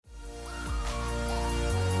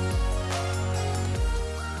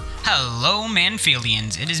Hello,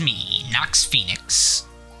 Manfieldians. It is me, Nox Phoenix,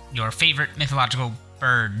 your favorite mythological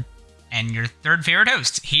bird and your third favorite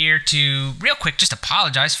host, here to, real quick, just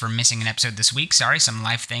apologize for missing an episode this week. Sorry, some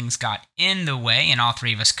life things got in the way, and all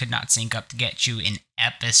three of us could not sync up to get you an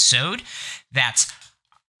episode. That's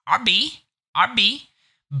RB,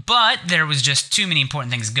 but there was just too many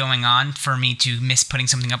important things going on for me to miss putting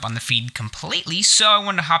something up on the feed completely, so I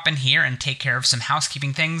wanted to hop in here and take care of some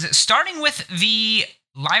housekeeping things, starting with the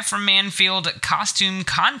Live from Manfield costume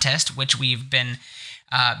contest, which we've been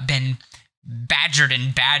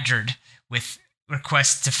badgered with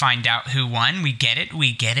requests to find out who won. We get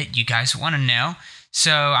it. You guys want to know.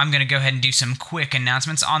 So I'm going to go ahead and do some quick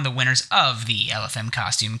announcements on the winners of the LFM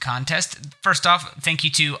costume contest. First off, thank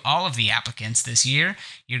you to all of the applicants this year.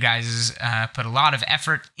 You guys put a lot of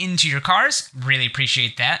effort into your cars. Really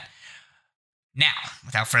appreciate that. Now,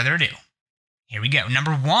 without further ado, here we go.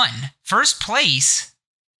 Number 1, first place,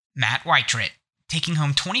 Matt Whitrit, taking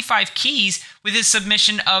home 25 keys with his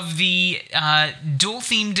submission of the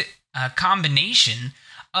dual-themed combination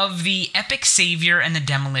of the Epic Savior and the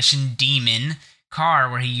Demolition Demon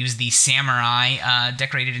car, where he used the samurai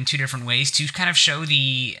decorated in two different ways to kind of show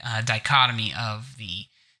the dichotomy of the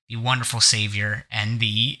wonderful Savior and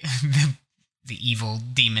the evil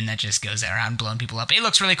demon that just goes around blowing people up. It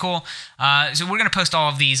looks really cool. So we're going to post all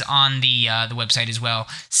of these on the website as well.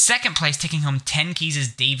 Second place, taking home 10 keys,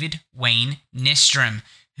 is David Wayne Nystrom,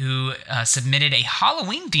 who submitted a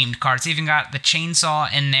Halloween-themed card. It's even got the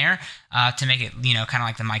chainsaw in there to make it, kind of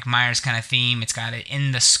like the Mike Myers kind of theme. It's got it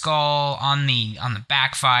in the skull, on the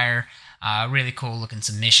backfire. Really cool looking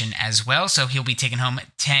submission as well. So he'll be taking home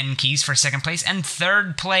 10 keys for second place. And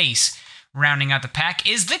third place, rounding out the pack,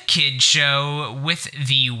 is the Kid Show with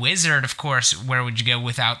the Wizard. Of course, where would you go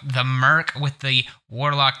without the Merc with the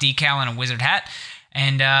Warlock decal and a Wizard hat?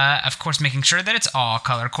 And, of course, making sure that it's all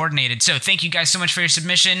color coordinated. So thank you guys so much for your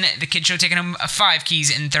submission. The Kid Show taking home 5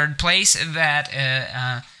 keys in third place.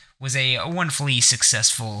 That was a wonderfully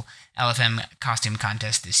successful LFM costume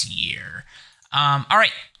contest this year. All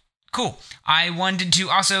right. Cool. I wanted to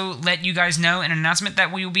also let you guys know an announcement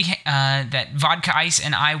that we will be that Vodka Ice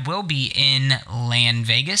and I will be in Land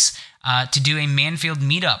Vegas to do a Manfield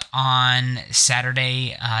meetup on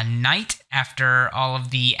Saturday night after all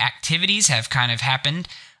of the activities have kind of happened.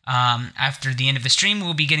 After the end of the stream,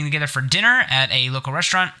 we'll be getting together for dinner at a local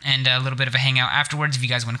restaurant and a little bit of a hangout afterwards. If you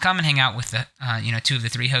guys want to come and hang out with the 2 of the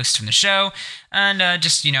 3 hosts from the show and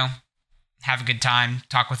just have a good time,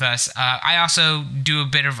 talk with us. I also do a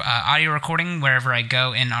bit of audio recording wherever I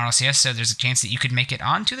go in RLCS, so there's a chance that you could make it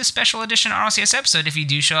onto the special edition RLCS episode if you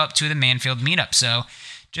do show up to the Manfield meetup. So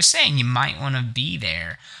just saying, you might want to be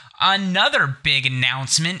there. Another big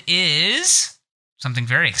announcement is something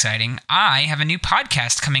very exciting. I have a new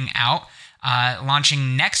podcast coming out,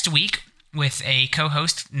 launching next week, with a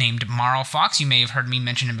co-host named Marl Fox. You may have heard me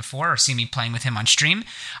mention him before or see me playing with him on stream.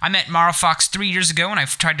 I met Marl Fox 3 years ago when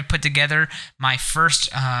I've tried to put together my first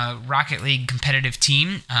Rocket League competitive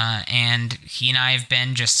team, and he and I have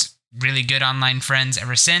been just really good online friends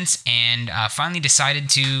ever since, and finally decided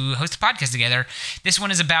to host a podcast together. This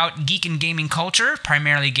one is about geek and gaming culture,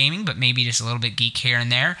 primarily gaming, but maybe just a little bit geek here and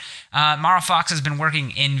there. Marl Fox has been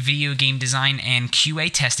working in video game design and QA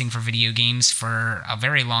testing for video games for a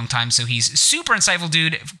very long time, so he's super insightful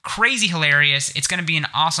dude, crazy hilarious. It's going to be an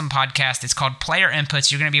awesome podcast. It's called Player Inputs.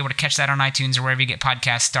 You're going to be able to catch that on iTunes or wherever you get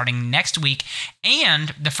podcasts starting next week,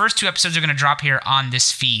 and the first 2 episodes are going to drop here on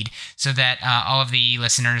this feed so that all of the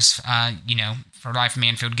listeners for Live from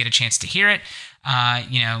Manfield get a chance to hear it.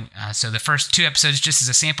 So the first 2 episodes, just as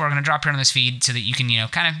a sample, are going to drop here on this feed so that you can,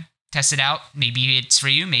 kind of test it out. Maybe it's for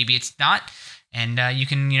you, maybe it's not. And you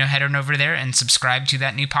can, head on over there and subscribe to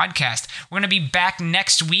that new podcast. We're going to be back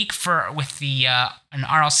next week with the an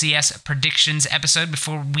RLCS predictions episode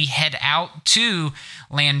before we head out to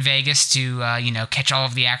Land Vegas to, catch all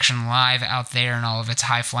of the action live out there and all of its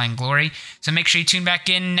high-flying glory. So make sure you tune back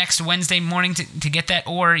in next Wednesday morning to get that.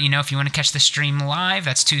 Or, if you want to catch the stream live,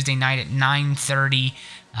 that's Tuesday night at 9:30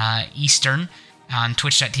 Eastern. On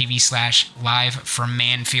twitch.tv/live from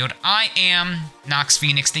Manfield. I am Nox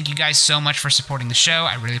Phoenix. Thank you guys so much for supporting the show.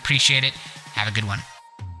 I really appreciate it. Have a good one.